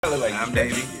I'm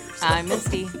Davey. I'm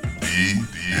Misty.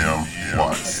 DM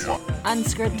Watts.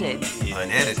 Unscripted.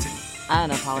 Unedited.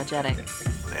 Unapologetic.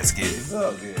 Let's get it. It's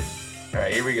all good. All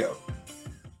right, here we go.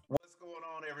 What's going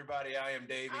on, everybody? I am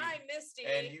Davey. I'm Misty.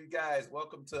 And you guys,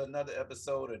 welcome to another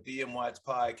episode of DM Watts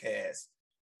Podcast.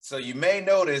 So you may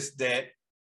notice that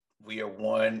we are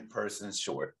one person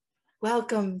short.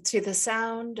 Welcome to the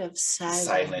sound of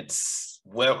silence.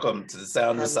 Welcome to the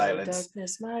sound of silence.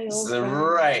 Darkness, my old So, friend.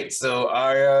 right. So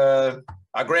our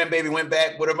grandbaby went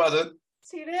back with her mother.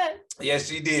 She did. Yes,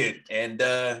 she did. And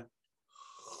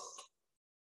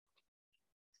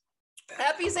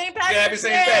Happy St. Patrick's happy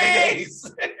St.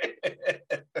 Patty's Day.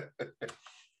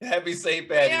 Happy St.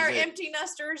 Patty's We are Day. empty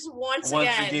nesters once Once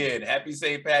again. again, happy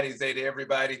St. Patty's Day to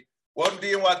everybody. Welcome to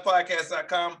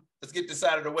DMWatchPodcast.com. Let's get this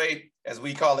out of the way, as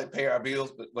we call it, pay our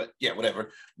bills, but yeah,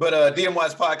 whatever. But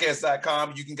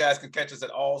DMWatchPodcast.com, you guys can catch us at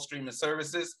all streaming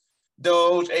services.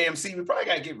 Doge, AMC, we probably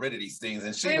got to get rid of these things.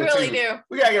 And We really too. do.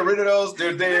 We got to get rid of those.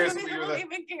 They're theirs. We We were don't like,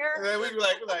 even care. we're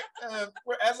like,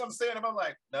 as I'm saying them, I'm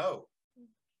like, no.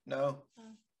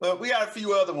 But we got a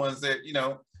few other ones that,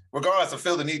 regardless, I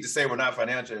feel the need to say we're not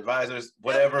financial advisors,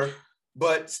 whatever.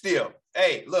 But still,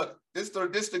 hey, look, this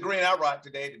is the green I rock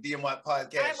today, the DMY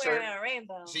Podcast I'm shirt. wearing a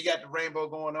rainbow. She got the rainbow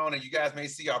going on, and you guys may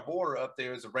see our border up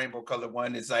there is a rainbow colored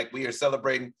one. It's like we are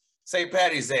celebrating St.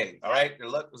 Patty's Day. All right,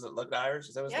 was it Luck the Irish?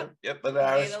 Is that what it's called? Yep, Luck the May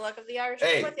Irish. the luck of the Irish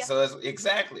Hey, be with you. so that's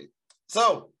exactly.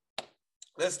 So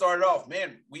let's start it off,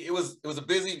 man. It was a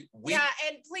busy week. Yeah,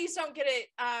 and please don't get it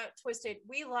twisted.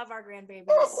 We love our grandbabies.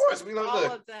 Oh, of course, we love all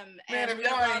look. of them, Man, and if we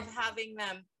y'all love ain't- having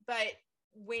them. But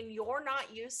when you're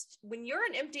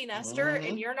an empty nester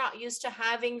and you're not used to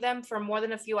having them for more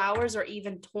than a few hours or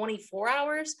even 24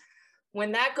 hours,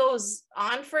 when that goes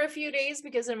on for a few days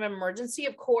because of an emergency,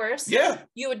 of course, Yeah,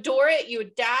 you adore it, you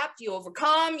adapt, you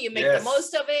overcome, you make Yes. the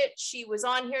most of it. She was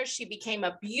on here. She became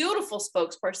a beautiful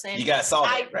spokesperson. you guys saw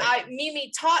that, right? Mimi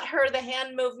taught her the hand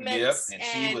Yep, movements, and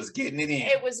she was getting it in.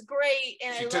 it was great.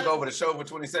 And She I took love, over the show for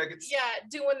 20 seconds. yeah,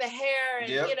 doing the hair, and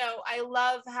Yep. I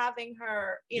love having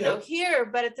her, Yep. here.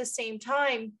 But at the same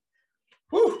time,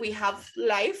 Whew. we have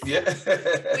life. Yeah.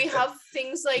 We have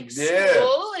things like Yeah.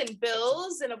 school and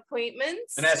bills and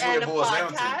appointments And that's what it a boils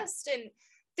down to. podcast and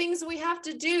things we have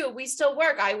to do. We still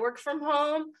work. I work from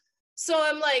home. So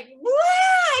I'm like,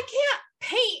 I can't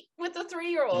paint with a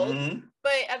 3-year-old. Mhm.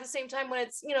 But at the same time, when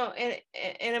it's,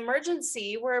 an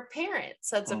emergency, we're parents.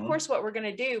 That's, of Mhm. course, what we're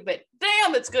going to do. But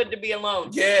damn, it's good to be alone.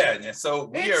 Yeah, and so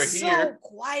we It's are here. so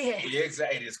quiet. Yeah,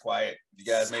 exactly. It is quiet. You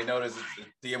guys may notice it's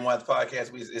the DM1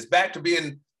 podcast. It's back to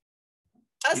being,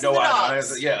 Us you know and the what?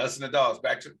 dogs. Us and the dogs.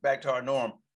 Back to our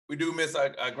norm. We do miss our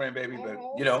grandbaby, but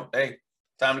Mhm. hey,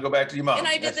 time to go back to your mom. And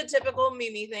I did the typical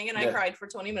Mimi thing, and I Yeah. cried for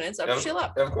 20 minutes after she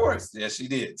left. Of course. Yes, she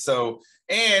did. So,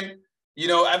 and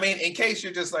in case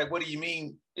you're just like, what do you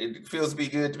mean it feels to be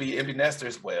good to be empty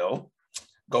nesters? Well,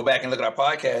 go back and look at our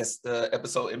podcast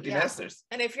episode, Empty Yeah. Nesters.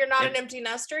 And if you're not an empty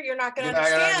nester, you're not going to You're not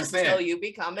gonna understand understand. until you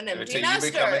become an empty Until nester.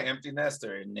 you become an empty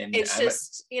nester. And It's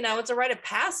just, it's a rite of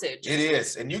passage. It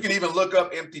is. And you can even look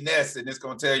up empty nest and it's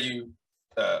going to tell you,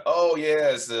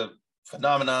 it's a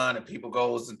phenomenon and people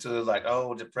goes into like,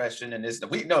 depression and this.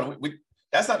 We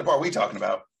that's not the part we're talking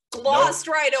about. Glossed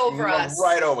right over us.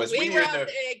 Right over us. We We were in the,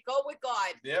 go with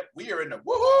God. yep, we are in the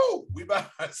woohoo. We by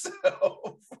ourselves.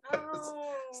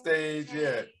 Oh, Stage,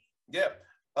 okay. Yep.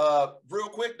 Real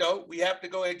quick though, we have to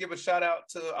go ahead and give a shout out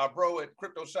to our bro at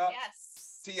Crypto Shop.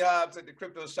 Yes. T Hobbs at the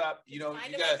Crypto Shop. Find You him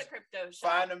guys at the crypto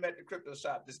shop. find him at the Crypto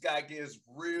Shop. This guy gives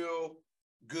real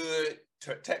good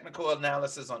technical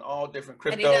analysis on all different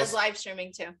cryptos. And he does live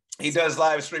streaming too. He does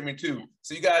live streaming too.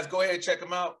 So you guys go ahead and check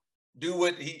him out. Do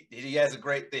what he has a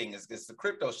great thing. It's the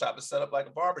Crypto Shop. It's set up like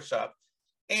a barber shop.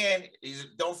 And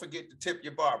don't forget to tip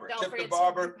your barber. Don't Tip the forget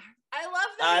barber. I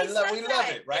love that. we love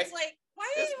it, right? It's like, why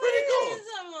It's is pretty cool.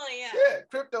 something like Yeah,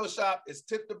 Crypto Shop is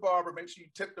tip the barber. Make sure you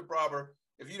tip the barber.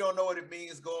 If you don't know what it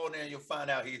means, go on there and you'll find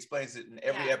out. He explains it in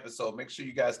every Yeah. episode. Make sure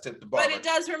you guys tip the barber. But it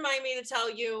does remind me to tell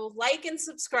you, like and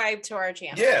subscribe to our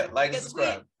channel. Yeah, like and Because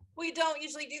subscribe. We don't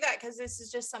usually do that because this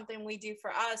is just something we do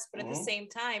for us. But at the Mhm. same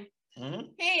time,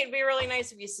 Mhm. hey, it'd be really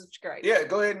nice if you subscribe. Yeah,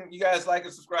 go ahead and you guys like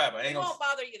and subscribe. I It ain't gonna. won't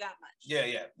bother you that much.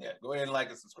 Yeah. Go ahead and like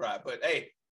and subscribe. But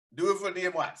hey, do it for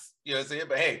DM Watts. You know what I'm saying?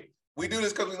 But hey, we do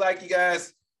this because we like you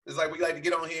guys. It's like we like to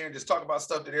get on here and just talk about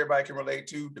stuff that everybody can relate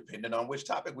to, depending on which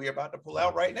topic we're about to pull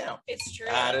out right now. It's true.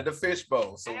 Out of the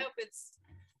fishbowl. So I hope it's.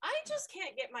 I just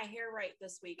can't get my hair right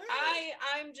this week.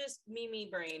 I'm just Mimi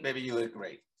brain. baby, you look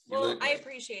great. You Well, look I great.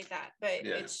 appreciate that, but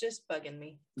Yeah. it's just bugging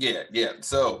me. Yeah.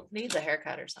 So Needs a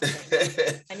haircut or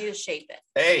something. I need to shape it.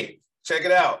 hey, check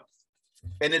it out.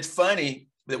 And it's funny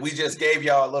that we just gave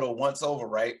y'all a little once over,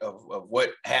 right, of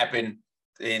what happened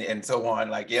and so on,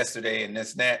 like yesterday and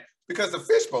this and that, because the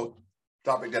fishbowl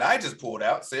topic that I just pulled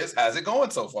out says, how's it going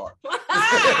so far? Like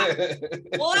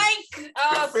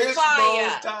the fishbowl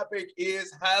fire. topic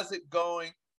is, how's it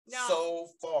going so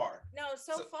far? No,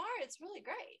 so far it's really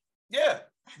great. Yeah,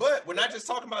 but we're not just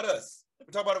talking about us. We're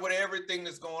talking about it with everything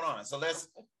that's going on. So let's,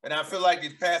 and I feel like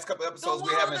these past couple episodes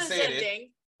we haven't said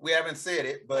it. We haven't said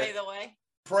it, but by the way,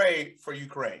 pray for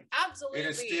Ukraine. Absolutely. It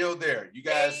is still there. You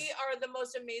guys, they are the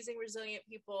most amazing, resilient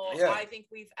people I think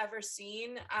we've ever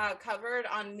seen covered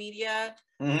on media.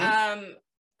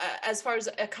 As far as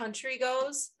a country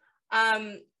goes,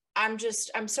 I'm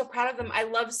so proud of them. I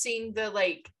love seeing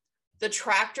the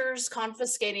tractors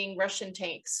confiscating Russian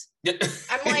tanks. I'm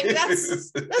like,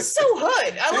 that's so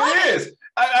hood. I love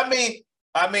it.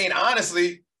 I mean,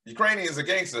 honestly, Ukrainians are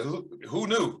gangsters. Who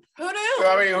knew? Who knew?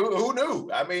 I mean, who knew?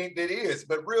 I mean, it is.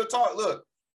 But real talk, look,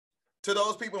 to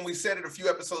those people, and we said it a few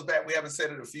episodes back, we haven't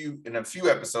said it in a few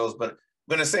episodes, but I'm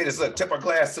going to say this, look, tip our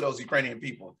glass to those Ukrainian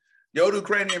people. Yo, the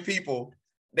Ukrainian people,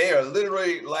 they are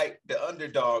literally like the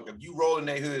underdog. If you roll in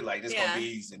their hood, like, this going to be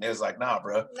easy. And it's like, nah,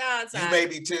 bro. No, it's not. You may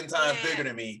be 10 times bigger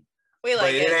than me,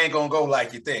 but it ain't going to go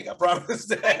like you think. I promise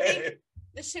that. I think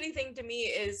the shitty thing to me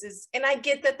is, and I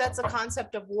get that that's a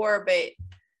concept of war, but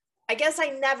I guess I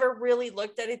never really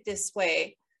looked at it this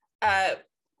way. I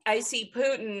see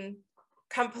Putin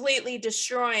completely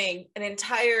destroying an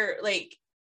entire, at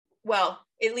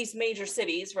least major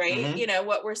cities, right? You know,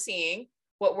 what we're seeing,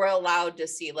 what we're allowed to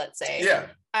see, let's say. Yeah.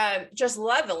 Just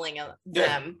leveling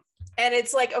them. And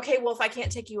it's like, okay, well, if I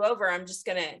can't take you over, I'm just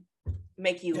going to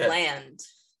make you land.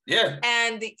 Yeah.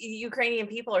 And the Ukrainian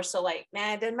people are still like,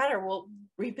 nah, it doesn't matter. We'll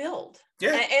rebuild.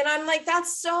 Yeah. And I'm like,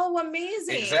 that's so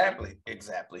amazing. Exactly. We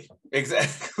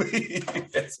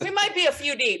might be a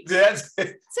few deep. That's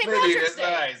St. maybe Patrick's that's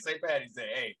Day. right. St. Patty's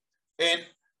Day. Hey.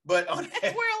 But on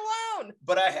that, we're alone.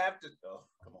 But I have to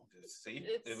come on, see?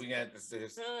 It's, we got this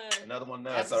another one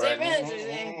now. That's all right. We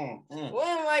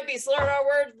might be slurring our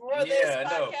words before this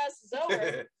podcast is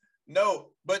over. No,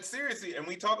 but seriously, and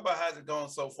we talk about how's it going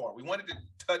so far. We wanted to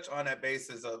touch on that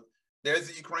basis of there's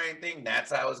the Ukraine thing.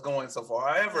 That's how it's going so far.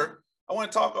 However, I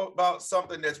want to talk about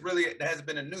something that hasn't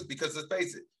been in the news, because let's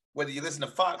face it, whether you listen to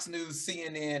Fox News,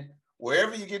 CNN,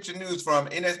 wherever you get your news from,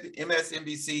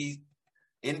 MSNBC,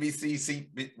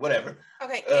 NBC, whatever.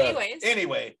 Okay.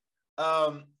 Anyway,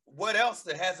 what else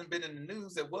that hasn't been in the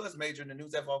news that was major in the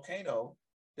news? That volcano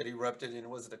that erupted, and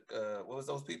was it what was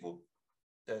those people?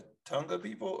 The Tonga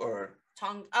people or the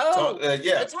Tonga.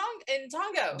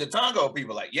 The Tonga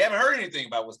people, like, you haven't heard anything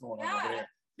about what's going on over there.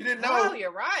 You didn't know. Oh,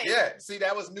 you're right. Yeah. See,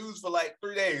 that was news for like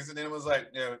 3 days, and then it was like,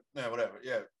 whatever.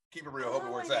 Yeah. Keep it real. Hope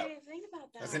it works out. Think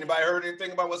about that. Has anybody heard anything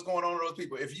about what's going on with those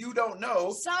people? If you don't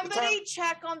know, somebody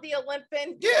check on the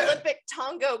Olympic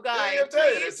Tonga guy. Yeah, I'll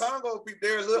tell you, the Tonga people,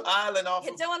 they're a little island off.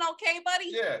 You doing okay, buddy?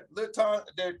 Yeah, little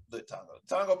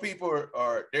Tonga people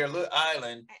are they're a little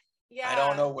island. Yeah. I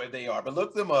don't know where they are, but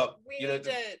look them up. We need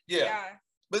to.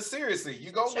 But seriously,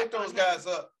 you go look those guys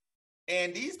up,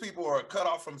 and these people are cut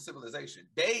off from civilization.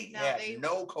 They had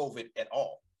no COVID at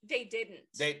all. They didn't.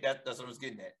 That's what I was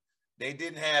getting at. They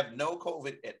didn't have no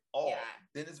COVID at all. Yeah.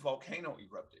 Then this volcano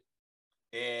erupted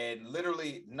and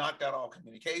literally knocked out all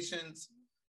communications,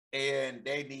 and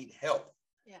they need help.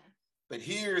 Yeah. But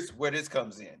here's where this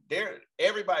comes in.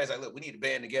 Everybody's like, look, we need to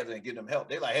band together and give them help.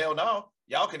 They're like, hell no,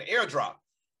 y'all can airdrop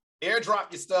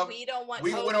your stuff. We don't want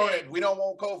COVID. Went on it. We don't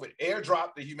want COVID.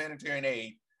 Airdrop the humanitarian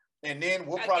aid, and then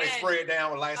we'll probably spray it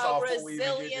down with Lysol before we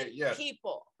even get it. Yeah.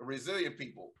 Resilient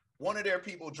people. One of their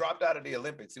people dropped out of the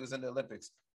Olympics. He was in the Olympics.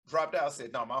 Dropped out,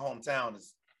 said, no, my hometown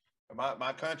is,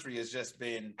 my country has just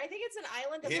been. I think it's an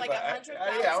island of like 100,000.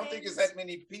 I don't think it's that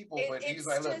many people, but he's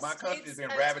like, look, my country's been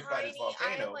ravaged by this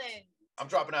volcano. Island. I'm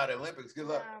dropping out of the Olympics. Good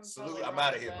luck. Salute. I'm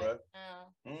out of here, bro.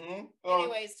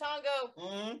 Anyways,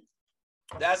 Tonga.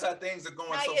 That's how things are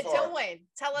going so far. How you doing?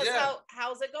 Tell us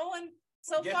how's it going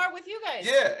so far with you guys?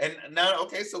 Yeah, and now,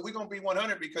 okay, so we're going to be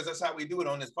 100 because that's how we do it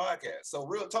on this podcast. So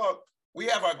real talk, we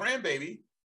have our grandbaby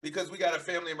because we got a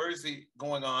family emergency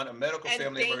going on, a medical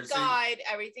family emergency. Thank God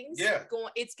everything's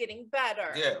going, it's getting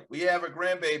better. Yeah, we have a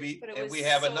grandbaby, and we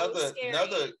have another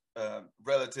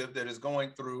relative that is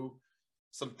going through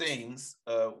some things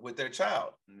with their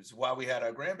child. And it's why we had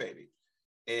our grandbaby.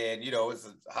 And, it's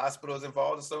a hospitals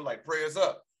involved and stuff, like prayers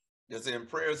up. It's in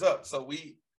prayers up. So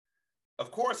of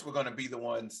course, we're going to be the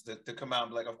ones to come out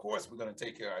and be like, of course, we're going to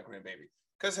take care of our grandbaby.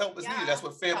 Because help is needed. That's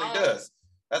what family does.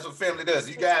 That's what family does.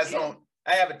 You guys don't.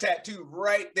 I have a tattoo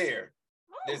right there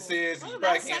that says, you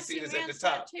probably can't see this at the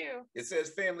top. It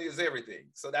says family is everything.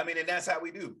 So, and that's how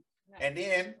we do. Right. And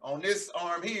then on this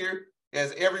arm here,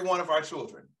 as every one of our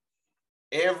children,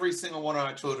 every single one of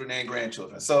our children and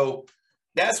grandchildren. So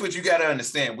that's what you got to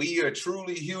understand. We are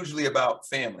truly, hugely about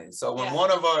family. So when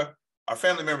one of our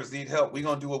family members need help, we're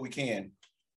going to do what we can.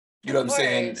 You know what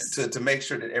I'm saying? To make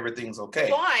sure that everything's okay.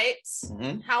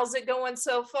 But how's it going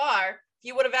so far? If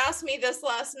you would have asked me this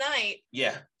last night.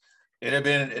 Yeah. Mimi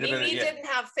didn't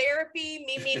have therapy.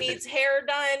 Mimi needs hair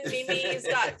done. Mimi's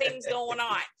got things going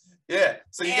on. Yeah.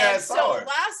 So you guys saw her.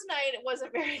 Last night it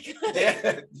wasn't very good.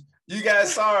 Yeah. You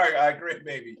guys saw our great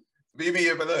baby. Mimi,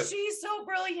 but look. She's so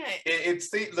brilliant.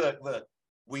 Look.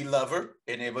 We love her.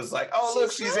 And it was like, oh,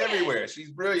 look, she's everywhere. She's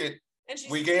brilliant. And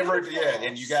we gave her,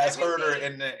 and you guys heard her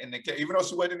in the even though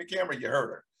she wasn't in the camera, you heard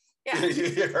her. Yeah.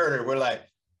 You heard her. We're like,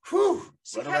 whew,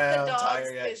 run around,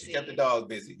 tired. Yeah, she kept the dogs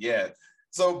busy. Yeah.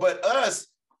 So, but us,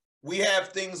 we have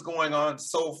things going on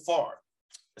so far.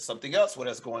 Something else with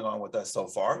us going on with us so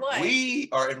far. What? We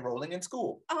are enrolling in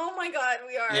school. Oh my God,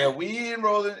 we are. Yeah, we're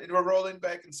enrolling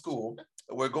back in school.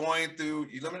 We're going through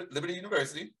Liberty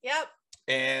University. Yep.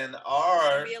 And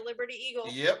be a Liberty Eagle.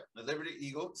 Yep, the Liberty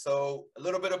Eagle. So a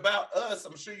little bit about us.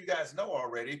 I'm sure you guys know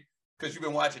already because you've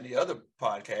been watching the other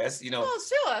podcasts. You know. Oh,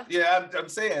 sure. Yeah, I'm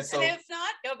saying so. And if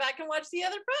not, go back and watch the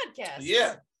other podcasts.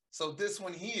 Yeah. So this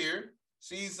one here,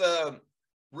 she's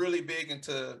really big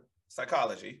into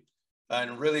psychology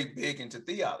and really big into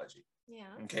theology. Yeah.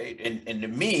 Okay. And to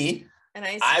me, and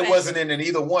I wasn't in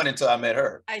either one until I met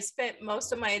her. I spent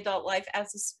most of my adult life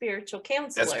as a spiritual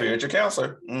counselor. A spiritual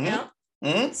counselor. Mm-hmm. Yeah.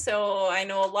 Mm-hmm. So I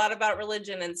know a lot about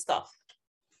religion and stuff.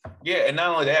 Yeah, and not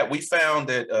only that, we found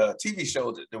that TV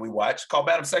show that we watched called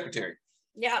Madam Secretary.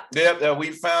 Yeah. Yeah,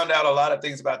 we found out a lot of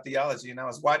things about theology, and I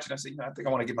was watching. I said, I think I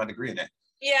want to get my degree in that.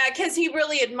 Yeah, because he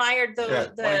really admired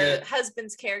the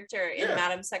husband's character in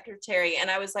Madam Secretary, and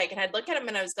I was like, and I'd look at him,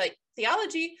 and I was like,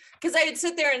 theology, because I'd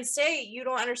sit there and say, you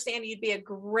don't understand. You'd be a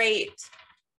great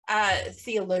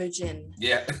theologian.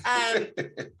 Yeah.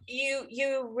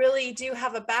 You really do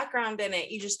have a background in it.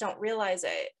 You just don't realize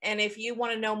it. And if you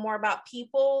want to know more about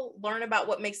people, learn about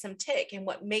what makes them tick and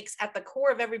what makes at the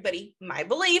core of everybody, my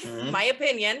belief, my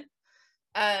opinion,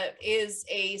 is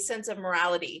a sense of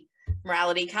morality.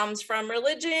 Morality comes from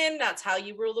religion. That's how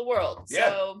you rule the world. Yeah.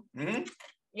 So,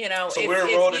 you know, so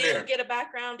if you get a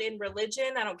background in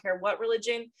religion, I don't care what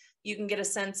religion, you can get a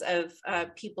sense of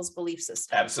people's belief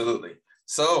system. Absolutely.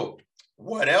 So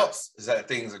what else is that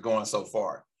things are going so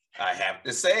far? I have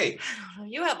to say.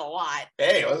 You have a lot.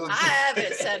 Hey. I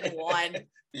haven't said one.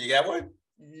 You got one?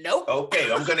 Nope.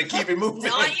 Okay, I'm going to keep it moving.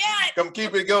 Not yet. Come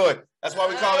keep it going. That's why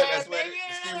we call it. That's why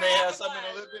Steve may have something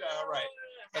a little bit. All right.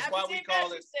 That's why we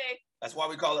call it. That's why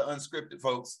we call it unscripted,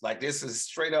 folks. Like this is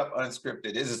straight up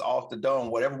unscripted. This is off the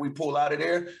dome. Whatever we pull out of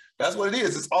there, that's what it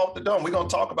is. It's off the dome. We're going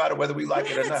to talk about it whether we like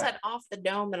it or not. I haven't said off the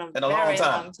dome in a very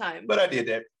long time. But I did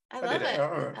that. I love it.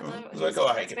 I love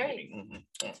it.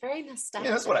 It's very nostalgic.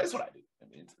 Yeah, that's what I do.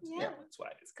 Yeah, that's what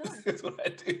I do. That's what I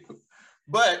do.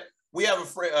 But we have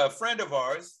a friend of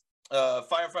ours, a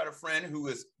firefighter friend who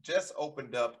has just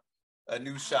opened up a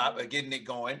new shop, getting it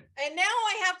going. And now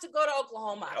I have to go to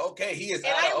Oklahoma. Okay, he is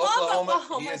out of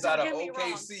Oklahoma. He is out of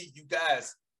OKC. You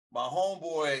guys, my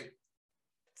homeboy,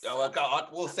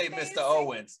 we'll say Mr.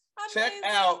 Owens. Check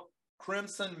out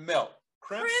Crimson Melt.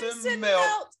 Crimson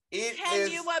Melt. Can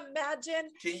you imagine?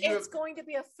 It's going to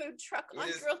be a food truck on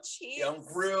grilled cheese. On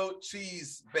grilled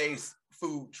cheese-based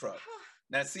food truck.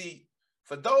 Now, see,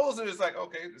 for those who is like,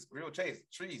 okay, this grilled cheese,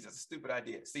 that's a stupid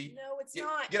idea. See, no, it's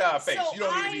not. Get out of face. So you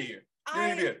don't need to be here.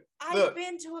 I've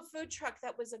been to a food truck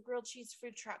that was a grilled cheese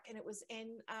food truck, and it was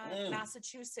in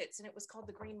Massachusetts, and it was called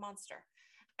the Green Monster,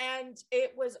 and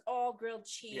it was all grilled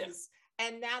cheese. Yeah.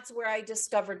 And that's where I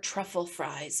discovered truffle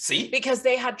fries. See, because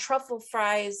they had truffle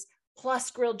fries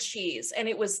plus grilled cheese, and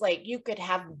it was like you could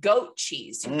have goat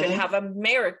cheese, you could have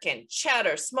American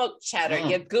cheddar, smoked cheddar,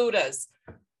 your Goudas,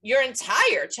 your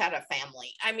entire cheddar family.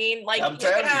 I mean, like you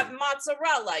could have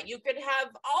mozzarella, you could have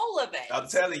all of it. I'm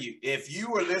telling you, if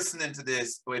you were listening to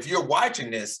this, or if you're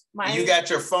watching this, and you got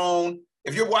your phone,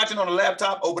 if you're watching on a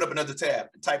laptop, open up another tab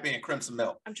and type in Crimson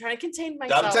Melt. I'm trying to contain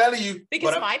myself. I'm telling you.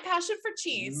 Because my passion for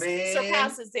cheese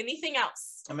surpasses anything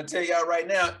else. I'm going to tell y'all right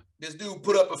now, this dude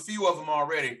put up a few of them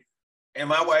already. And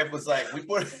my wife was like,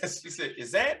 she said,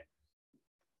 is that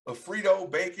a Frito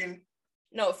bacon?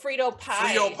 No, Frito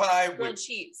pie. Frito pie grilled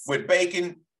cheese. With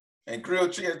bacon and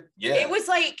grilled cheese. Yeah. It was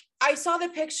like, I saw the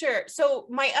picture. So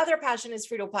my other passion is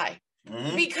Frito pie.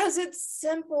 Because it's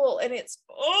simple and it's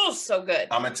so good.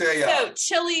 I'm gonna tell you. So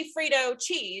chili Frito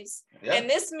cheese, and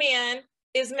this man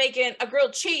is making a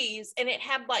grilled cheese, and it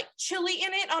had like chili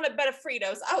in it on a bed of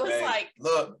Fritos. I was like,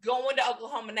 look, going to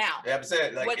Oklahoma now. Yeah, I'm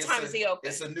saying, like, what time is he open?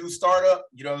 It's a new startup,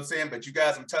 you know what I'm saying? But you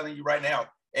guys, I'm telling you right now,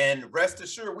 And rest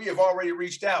assured, we have already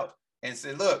reached out and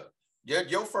said, look,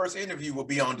 your first interview will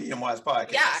be on DMY's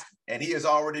podcast. Yeah. And he has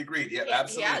already agreed. Yeah,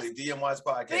 absolutely. DMY's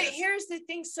podcast. But here's the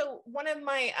thing. So one of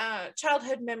my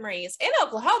childhood memories in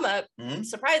Oklahoma,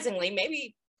 surprisingly,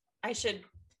 maybe I should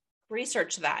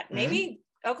research that. Maybe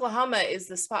Oklahoma is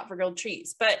the spot for grilled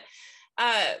cheese. But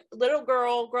Little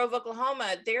Girl, Grove,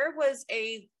 Oklahoma, there was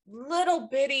a little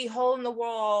bitty hole in the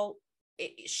wall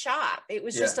shop. It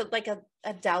was just like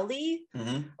a deli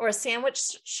or a sandwich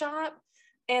shop.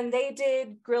 And they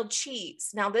did grilled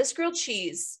cheese. Now, this grilled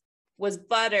cheese was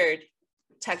buttered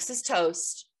Texas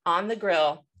toast on the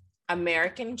grill,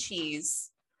 American cheese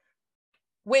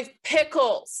with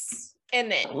pickles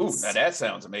in it. Ooh, now that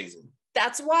sounds amazing.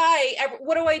 That's why,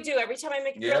 what do I do? Every time I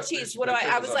make a grilled cheese,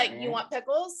 I was like, you want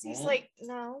pickles? He's like,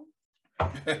 no.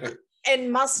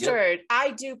 And mustard.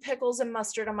 I do pickles and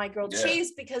mustard on my grilled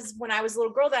cheese because when I was a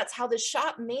little girl, that's how the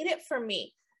shop made it for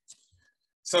me.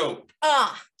 So,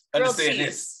 understand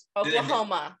this.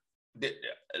 Oklahoma.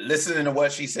 Listening to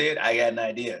what she said, I got an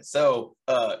idea. So,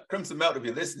 Crimson Melt, if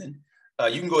you're listening,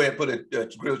 you can go ahead and put a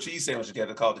grilled cheese sandwich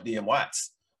together called the DM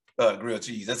Watts grilled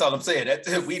cheese. That's all I'm saying.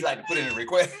 We'd like to put in a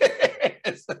request.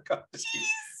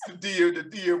 The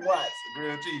DM Watts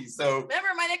grilled cheese. So remember,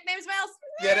 my nickname's Mouse.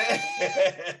 Yeah,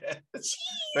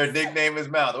 her nickname is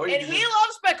Mouth. And he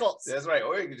loves pickles. That's right.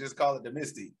 Or you can just call it the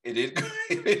Misty. It's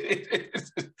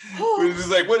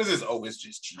just like, what is this? Oh, it's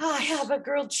just cheese. I have a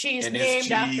grilled cheese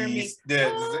named after me. It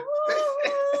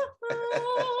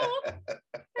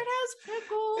has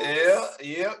pickles.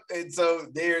 Yeah. And so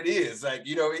there it is. Like,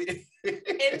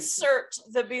 insert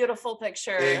the beautiful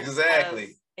picture. Exactly. Of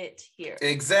it here.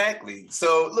 Exactly.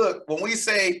 So look, when we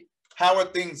say how are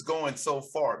things going so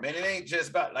far, man, it ain't just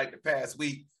about like the past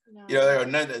week. No. There are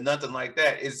nothing like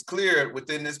that. It's clear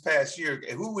within this past year.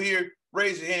 Who here?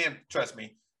 Raise your hand. Trust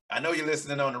me. I know you're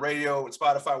listening on the radio,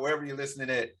 Spotify, wherever you're listening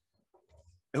at.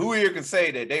 Who here can say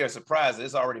that they are surprised that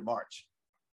it's already March?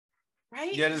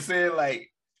 Right. You understand? Like,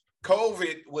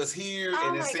 COVID was here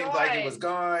and it seemed like it was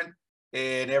gone.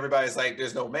 And everybody's like,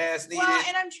 there's no mask needed. Well,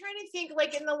 and I'm trying to think,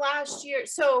 like, in the last year.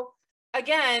 So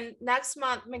again, next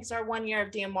month makes our 1 year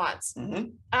of DM Watts.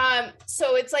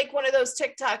 So it's like one of those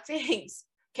TikTok things.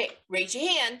 Okay, raise your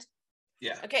hand.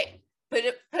 Yeah. Okay, put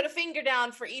a finger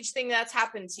down for each thing that's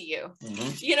happened to you.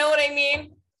 You know what I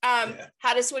mean?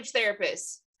 How to switch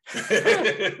therapists.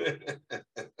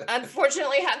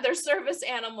 Unfortunately, had their service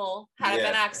animal had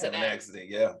an accident.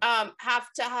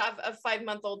 Have to have a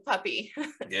 5-month-old puppy.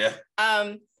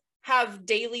 Have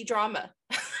daily drama.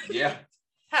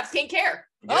 Have pink hair.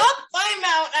 Oh, I'm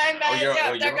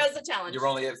out. There goes the challenge. You're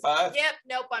only at 5? Yep.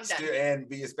 Nope, I'm done. And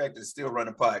be expected to still run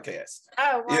a podcast.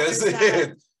 Oh, wow. Yes.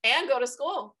 And go to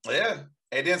school. Yeah.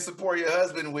 And then support your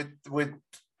husband with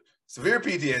severe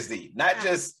PTSD. Not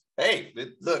just, hey,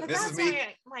 look, this is me.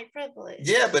 My privilege.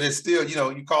 Yeah, but it's still,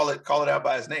 you call it out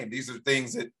by his name. These are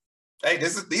things that, hey,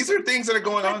 these are things that are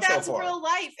going on so far. That's real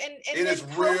life. And it is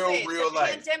COVID, real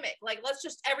life. Pandemic. Like, let's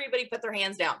just everybody put their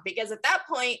hands down, because at that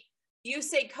point you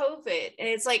say COVID and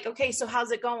it's like, okay, so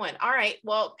how's it going? All right.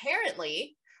 Well,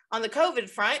 apparently on the COVID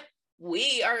front,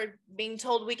 we are being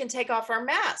told we can take off our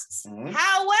masks.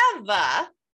 However,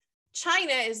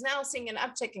 China is now seeing an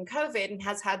uptick in COVID and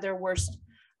has had their worst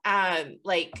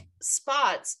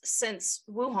spots since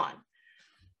Wuhan.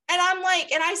 And I'm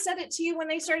like, and I said it to you when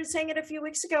they started saying it a few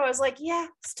weeks ago. I was like, yeah,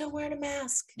 still wearing a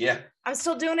mask. Yeah. I'm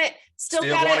still doing it. Still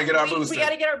want to get our booster. We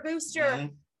got to get our booster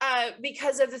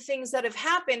because of the things that have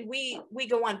happened. We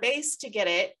go on base to get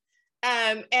it.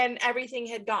 And everything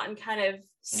had gotten kind of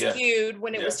skewed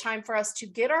when it was time for us to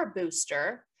get our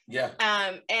booster. Yeah.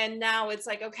 And now it's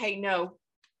like, okay, no,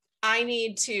 I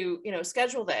need to,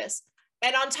 schedule this.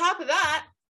 And on top of that,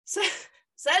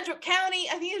 Sedgwick County,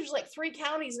 I think there's like 3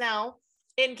 counties now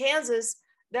in Kansas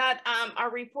that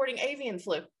are reporting avian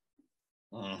flu.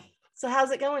 So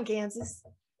how's it going, Kansas?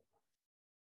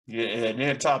 Yeah, and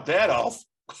then top that off.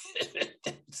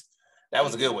 That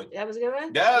was a good one. That was a good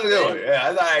one? That was a good one. Yeah,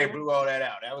 I thought I blew all that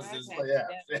out. That was just,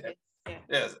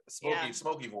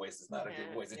 smoky voice is not a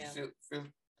good voice. Did you feel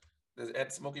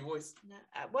that smoky voice?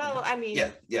 Well, I mean.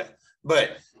 Yeah.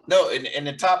 But no, and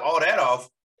to top all that off,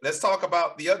 let's talk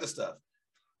about the other stuff.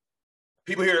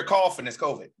 People here are coughing, it's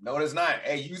COVID. No, it's not.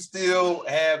 Hey, you still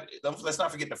have, let's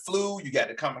not forget the flu. You got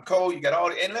the common cold. You got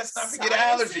all, and let's not forget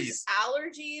allergies.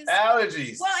 Allergies.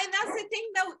 Well, and that's the thing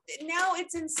though. Now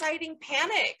it's inciting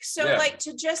panic. So like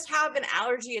to just have an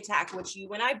allergy attack, which you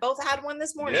and I both had one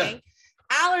this morning,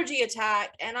 allergy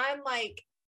attack. And I'm like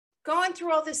going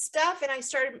through all this stuff and I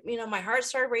started, my heart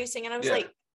started racing and I was like,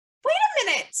 wait a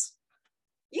minute.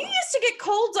 You used to get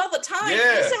colds all the time. You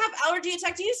Yeah. used to have allergy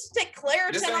attacks. You used to take This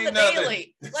Claritin on the ain't nothing.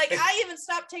 daily. Like I even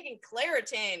stopped taking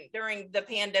Claritin during the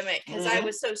pandemic because I Mhm.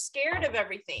 was so scared of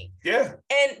everything. Yeah.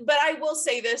 But I will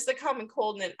say this: the common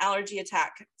cold and an allergy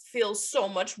attack feels so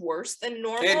much worse than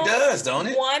normal. It does, don't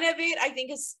it? One of it, I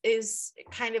think, is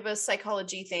kind of a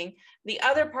psychology thing. The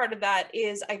other part of that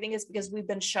is, I think, it's because we've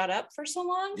been shut up for so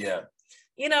long. Yeah.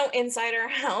 You know, inside our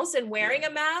house and wearing a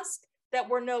mask, that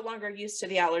we're no longer used to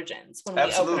the allergens when we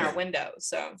Absolutely. open our windows.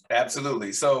 So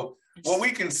Absolutely. So what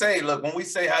we can say, look, when we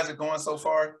say how's it going so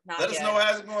far, Not let us yet. know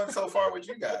how's it going so far with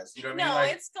you guys. You know what I no, mean?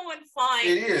 Like, it's going fine.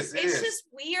 it is. It It's is. just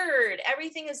weird.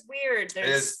 Everything is weird. It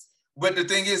is. But the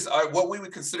thing is, what we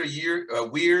would consider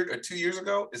weird 2 years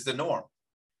ago is the norm.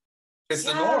 It's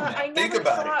the norm now. I never Think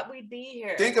about thought we'd be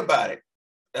here. it. Think about it.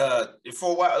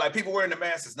 For a while, like people wearing the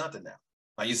mask is nothing now.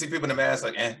 Like you see people in the mask,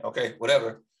 like, okay,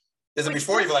 whatever. Is it Which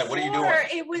before you're like, what are you doing? before,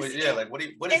 it was- But yeah, like what is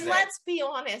And that? let's be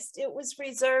honest, it was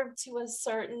reserved to a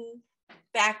certain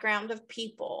background of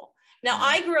people. Now, Mhm.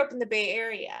 I grew up in the Bay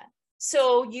Area,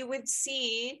 so you would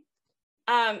see,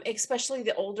 especially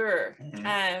the older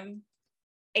Mhm.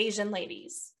 Asian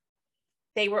ladies,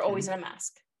 they were always Mm-hmm. in a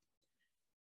mask,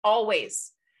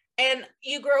 always. And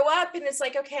you grow up, and it's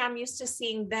like, okay, I'm used to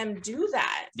seeing them do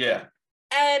that, Yeah.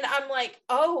 and I'm like,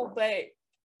 oh, but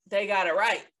they got it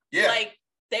right. Yeah. Like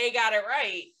they got it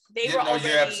right. They Yeah, were no, already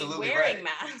you're absolutely wearing right.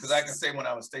 masks. Because I can say when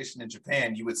I was stationed in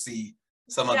Japan, you would see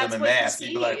some of That's them in what you masks. You'd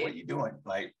be like, see. what are you doing?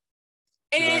 Like,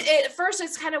 And you know, at first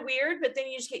it's kind of weird, but then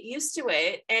you just get used to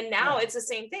it. And now Yeah. it's the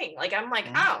same thing. Like I'm like,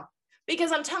 Mhm. oh,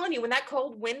 because I'm telling you, when that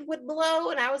cold wind would blow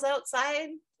and I was outside,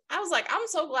 I was like, I'm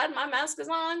so glad my mask is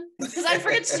on because I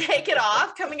forget to take it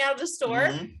off coming out of the store.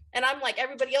 Mhm. And I'm like,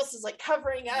 everybody else is like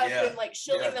covering up Yeah, and like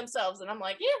shielding yeah. themselves. And I'm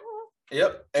like, yeah, well,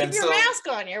 Yep. keep And your so, mask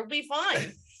on. You'll be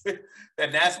fine.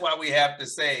 and that's why we have to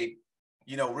say,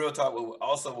 you know, real talk.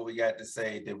 Also, what we got to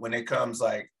say that when it comes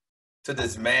like to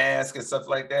this mask and stuff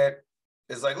like that,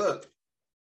 it's like, look,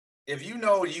 if you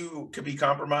know you could be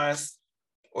compromised,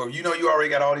 or you know you already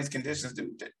got all these conditions,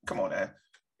 dude, come on, man.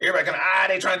 Everybody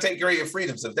they trying to take away your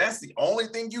freedoms. If that's the only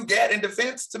thing you get in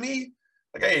defense to me,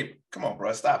 like, hey, come on,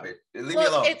 bro, stop it. Leave me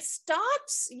alone. It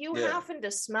stops you Yeah. having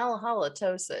to smell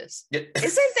halitosis. Yeah.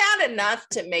 Isn't that enough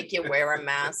to make you wear a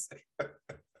mask?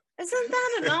 Isn't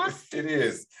that enough? It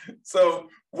is. So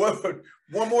one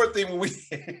more thing when we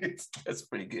that's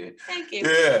pretty good. Thank you.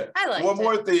 Yeah. I like One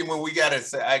more thing when we gotta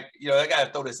say, I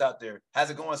gotta throw this out there. How's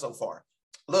it going so far?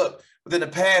 Look, within the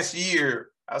past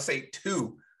year, I'll say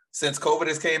 2, since COVID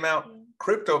has came out,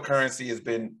 cryptocurrency has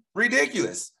been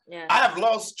ridiculous. Yeah. I have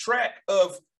lost track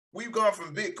of. We've gone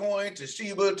from Bitcoin to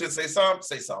Shiba to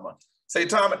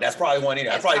Saitama. That's probably one in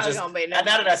there. I It's probably probably just gonna be now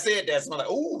that I number. said that, so I'm like,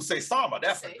 ooh, Saitama.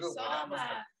 That's a good one. Saitama.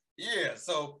 Yeah.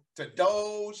 So to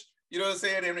Doge, you know what I'm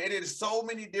saying? And it is so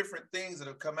many different things that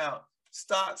have come out.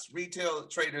 Stocks, retail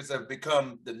traders have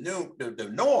become the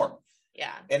norm.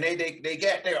 Yeah. And they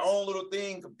got their own little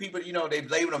thing. People, you know, they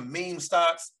label them meme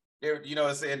stocks. They're, you know,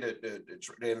 it's saying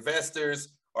the investors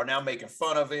are now making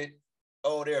fun of it.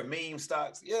 Oh, they're meme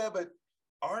stocks. Yeah, but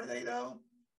are they though?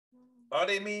 Are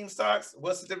they meme stocks?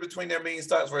 What's the difference between their meme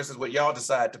stocks versus what y'all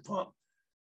decide to pump?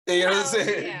 You know what I'm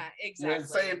saying? Yeah, You know,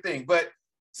 exactly. same thing. But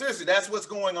seriously, that's what's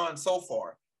going on so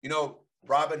far. You know,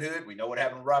 Robinhood, we know what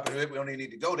happened with Robinhood. We don't even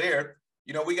need to go there.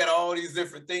 You know, we got all these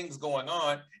different things going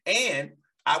on. And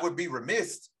I would be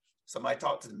remiss. Somebody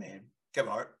talk to the man,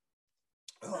 Kevin Hart.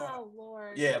 Oh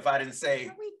Lord. Yeah, if I didn't say,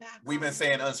 Are we back we've been on?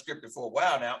 saying unscripted for a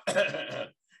while now.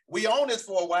 We own this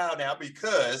for a while now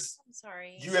because I'm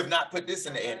sorry. you have not put this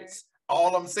in the edits.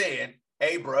 All I'm saying,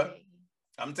 hey, bruh, Okay.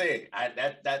 I'm saying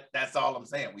that's all I'm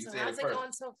saying. We So said how's it it first.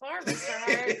 going so far, Mr.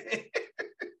 Hart?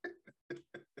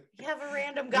 You have a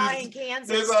random guy in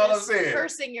Kansas That's all I'm just saying.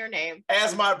 cursing your name.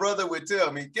 As my brother would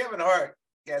tell me, Kevin Hart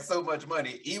got so much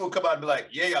money, he will come out and be like,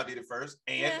 yeah, y'all did it first,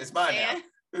 and Yeah, it's mine and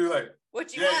now. He's like,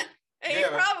 what you Yeah, want? And yeah, he'd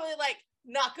probably like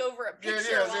knock over a Yeah,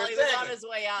 picture yeah, while he was exactly. on his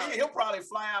way out, he'll probably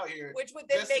fly out here which would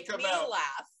then just to make come me out.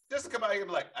 laugh. just to come out here and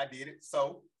be like, I did it,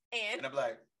 so, And and I'm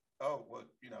like, oh, well,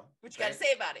 you know, what you got to thanks-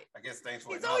 say about it? I guess thanks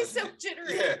for He's always so acknowledging it.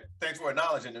 jittery. Yeah, thanks for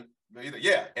acknowledging it. But either,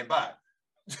 yeah, and bye.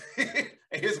 And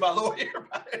here's my lawyer.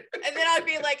 And then I'd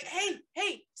be like,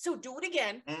 hey, so do it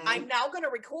again. Mhm. I'm now going to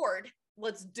record.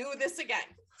 Let's do this again.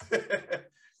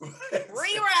 Re-rack.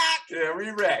 Re-rack. Yeah,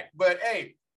 re-rack. But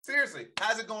hey, seriously,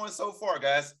 how's it going so far,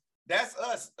 guys? That's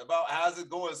us about how's it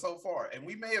going so far. And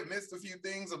we may have missed a few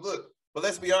things of look, but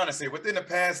let's be honest here. Within the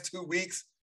past 2 weeks,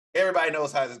 everybody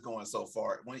knows how's it going so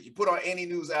far. When you put on any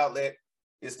news outlet,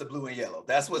 it's the blue and yellow.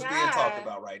 That's what's being talked Yeah.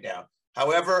 about right now.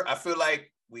 However, I feel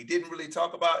like we didn't really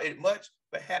talk about it much,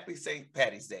 but happy St.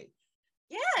 Patty's Day.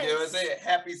 Yes. You know what I'm saying?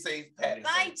 Happy St. Patty's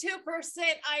My Day. 2%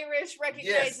 Irish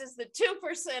recognizes the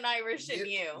 2% Irish in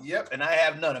you. Yep, and I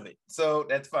have none of it, so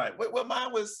that's fine. Well,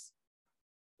 mine was,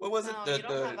 what was it? No, you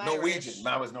don't The have Norwegian. Irish.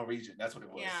 Mine was Norwegian. That's what it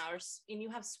was. Yeah, and you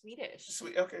have Swedish.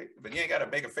 Sweet. Okay, but you ain't got to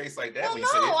make a face like that Well, when you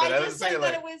say it. no, But I was just said saying, that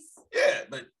like, it was. yeah,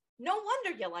 but No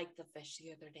wonder you liked the fish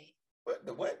the other day. what?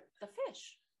 The what? The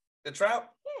fish. The trout?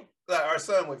 Yeah. Like our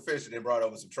son went fishing and brought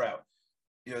over some trout.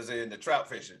 You know what I'm saying? The trout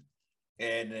fishing.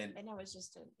 And then And I was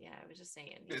just, I was just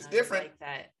saying. It's you different. Like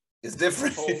that it's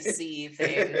different. whole sea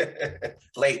thing.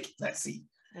 Lake, not sea.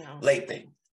 You know, Lake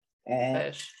thing. Mhm.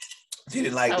 fish. She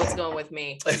didn't like That was that. going with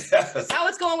me. That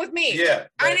was going with me. Yeah.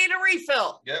 I but need a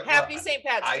refill. Yeah, Happy well, St.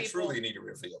 Pat's, I people. truly need a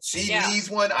refill. She Yeah. needs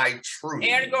one. I truly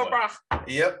And need go, one. bro.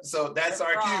 Yep. So that's Go,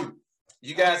 our bro. cue.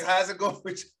 You guys, Alright. how's it going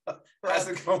with y'all? How's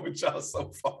it going with y'all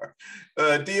so far?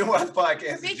 DMY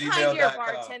Podcast Be at kind to your gmail.com.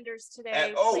 bartenders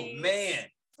today. Oh please. man.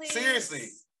 Please. Seriously.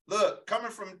 Look, coming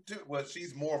from well,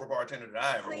 she's more of a bartender than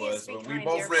I ever Please was. be When kind we to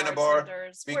both your ran a bar.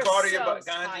 bartenders. Be We're kind to your so bar-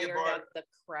 kind to your tired bar- of the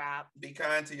crap. Be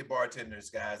kind to your bartenders,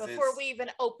 guys. Before It's- we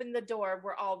even open the door,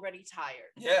 we're already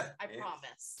tired. yeah, I it-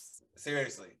 promise.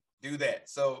 Seriously, do that.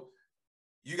 So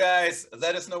you guys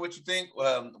let us know what you think.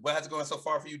 What has it going so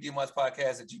far for you?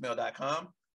 DMWatchPodcast at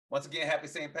gmail.com. Once again, happy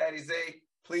St. Patty's Day.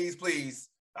 Please, please.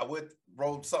 I would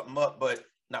roll something up, but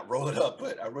not roll it up,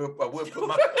 but I would put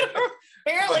my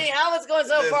Apparently, how it's going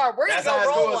so far. We're gonna that's how go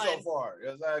it's roll going one. so far.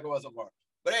 That's how it's going so far.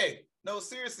 But hey, no,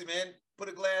 seriously, man, put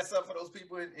a glass up for those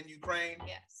people in Ukraine.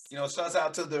 Yes. You know, shouts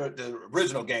out to the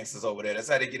original gangsters over there. That's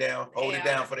how they get down, hold it Yeah.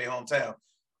 down for their hometown.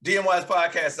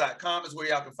 DMWisePodcast.com is where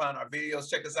y'all can find our videos.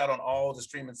 Check us out on all the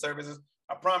streaming services.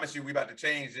 I promise you, we about to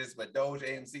change this, but Doge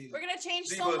AMC, We're gonna change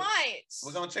See, so but much.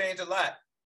 we're gonna change a lot.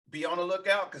 Be on the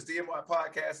lookout because DMY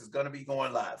Podcast is gonna be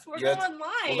going live. We're Yeah, going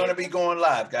live. We're gonna be going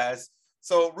live, guys.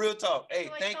 So real talk. Hey,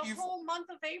 for, like, thank the you. whole month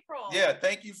of April. Yeah,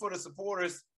 thank you for the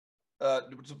supporters.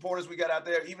 The supporters we got out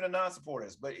there, even the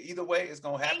non-supporters. But either way, it's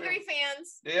gonna happen. Angry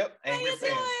fans. Yep, How angry you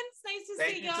fans. doing? It's nice to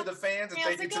Thank see you to the fans and How's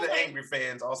thank you it to the going? angry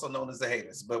fans, also known as the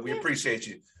haters. But we Yeah. appreciate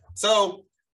you. So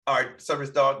our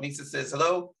service dog Nisa says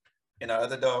hello, and our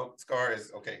other dog Scar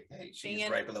is okay. Hey, she's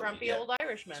Being right below grumpy me. Yeah. old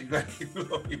Irishman. She's right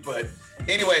below me. But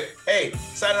anyway, hey,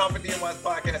 signing off for DMY's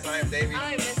podcast. I am Davey,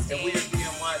 I'm and Misty. we are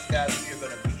DMY's guys.